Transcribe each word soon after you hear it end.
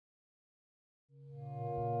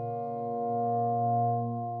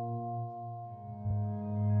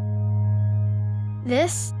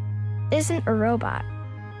This isn't a robot.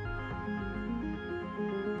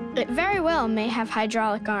 It very well may have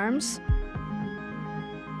hydraulic arms,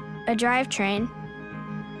 a drivetrain,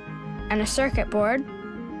 and a circuit board,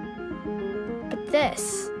 but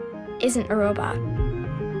this isn't a robot.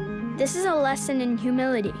 This is a lesson in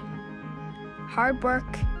humility, hard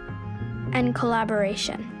work, and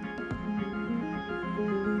collaboration.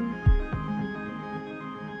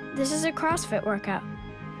 This is a CrossFit workout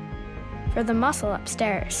for the muscle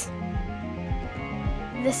upstairs.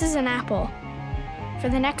 This is an apple for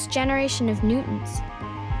the next generation of Newtons.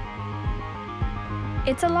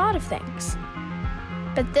 It's a lot of things,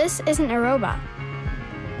 but this isn't a robot.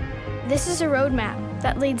 This is a roadmap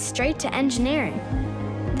that leads straight to engineering.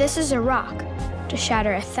 This is a rock to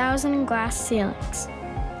shatter 1,000 glass ceilings,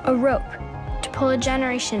 a rope to pull a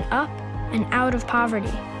generation up and out of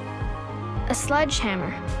poverty, a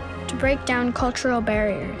sledgehammer to break down cultural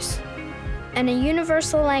barriers, and a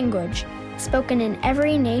universal language spoken in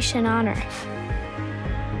every nation on Earth.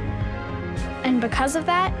 And because of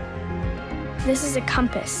that, this is a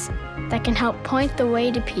compass that can help point the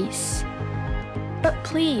way to peace. But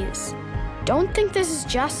please, don't think this is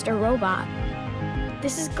just a robot.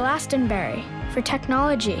 This is Glastonbury for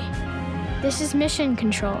technology. This is mission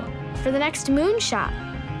control for the next moonshot.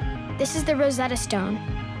 This is the Rosetta Stone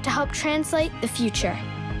to help translate the future.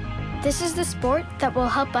 This is the sport that will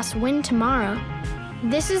help us win tomorrow.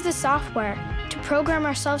 This is the software to program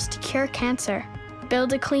ourselves to cure cancer,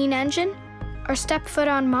 build a clean engine, or step foot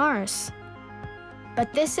on Mars.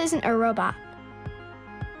 But this isn't a robot.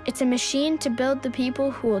 It's a machine to build the people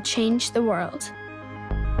who will change the world.